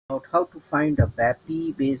About how to find a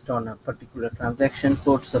BAPI based on a particular transaction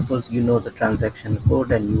code. Suppose you know the transaction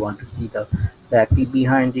code and you want to see the BAPI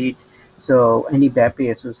behind it. So any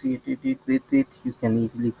BAPI associated with it, you can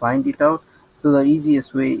easily find it out. So the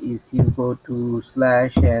easiest way is you go to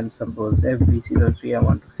slash and suppose FB03. I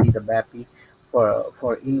want to see the BAPI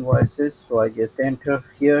for invoices. So I just enter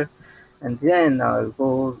here and then I'll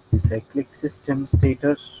go this I click system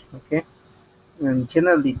status. Okay, and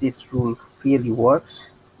generally this rule really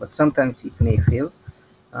works, but sometimes it may fail.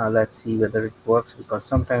 Let's see whether it works, because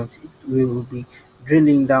sometimes we will be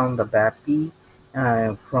drilling down the BAPI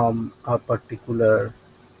from a particular,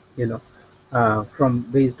 you know, from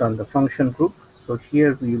based on the function group. So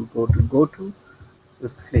here we will go to,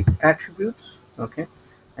 we'll click attributes. Okay,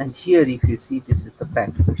 and here if you see, this is the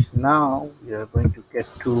package. Now we are going to get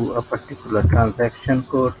to a particular transaction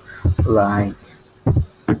code, like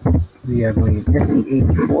we are going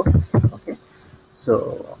SE84. Okay,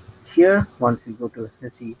 so here once we go to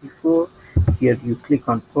SE84, here you click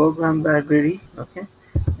on program library. Okay,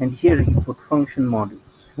 and here you put function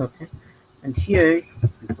modules. Okay, and here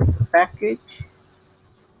you put the package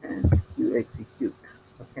and you execute.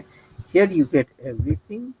 Okay, here you get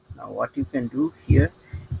everything. Now what you can do here,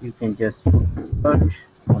 you can just put the search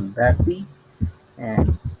on BAPI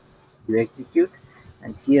and you execute,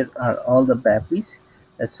 and here are all the BAPIs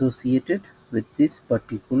associated with this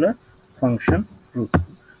particular function group.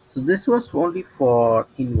 So this was only for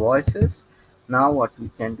invoices. Now what we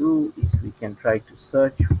can do is we can try to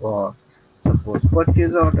search for suppose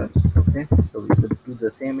purchase orders. Okay, so we could do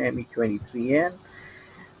the same ME23N.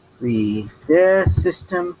 We there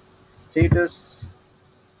system status,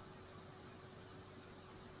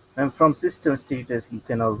 and from system status you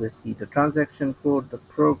can always see the transaction code, the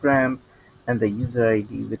program, and the user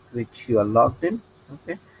ID with which you are logged in.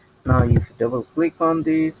 Okay, now if you double click on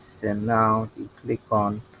this and now you click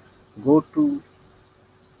on go to,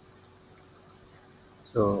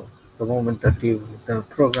 so the moment that the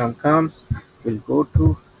program comes, we'll go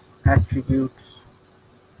to attributes,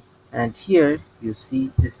 and here you see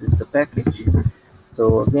this is the package.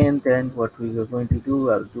 So again, then what we are going to do,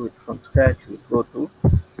 I'll do it from scratch. We'll go to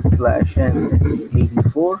slash n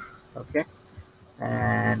se84. Okay,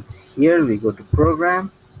 and here we go to program,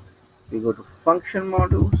 we go to function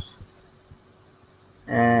modules,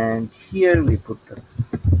 and here we put the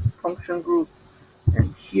function group,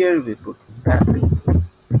 and here we put BAPI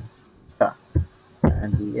start,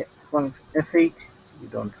 and we function F8. We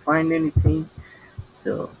don't find anything.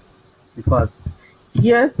 So because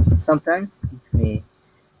here sometimes it may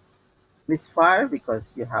misfire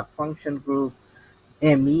because you have function group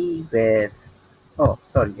ME where, oh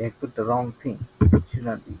sorry, I put the wrong thing. It should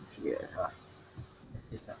not be here.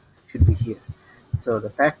 It should be here. So the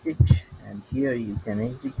package, and here you can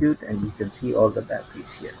execute and you can see all the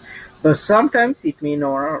BAPIs here. But sometimes it may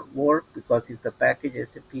not work, because if the package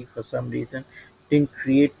SAP for some reason didn't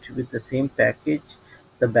create with the same package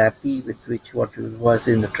the BAPI with which what was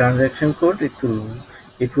in the transaction code, it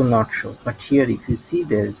will not show. But here if you see,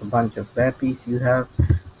 there is a bunch of BAPIs you have.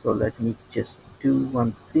 So let me just do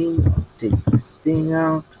one thing. I'll take this thing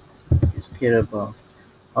out. Just care about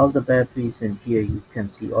all the BAPIs, and here you can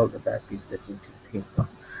see all the BAPIs that you can think of,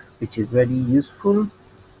 which is very useful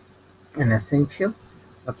and essential.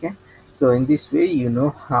 Okay, so in this way you know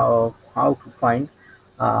how to find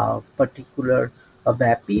a particular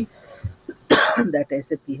BAPI that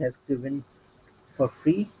SAP has given for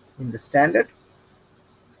free in the standard,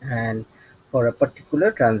 and for a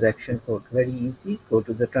particular transaction code. Very easy. Go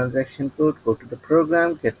to the transaction code, go to the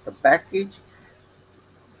program, get the package,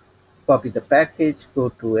 copy the package, go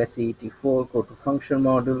to SE84, go to function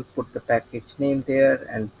module, put the package name there,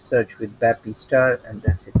 and search with BAPI star, and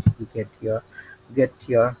that's it. You get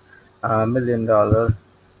your $1 million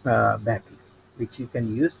BAPI, which you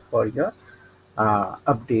can use for your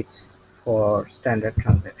updates for standard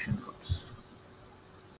transaction codes.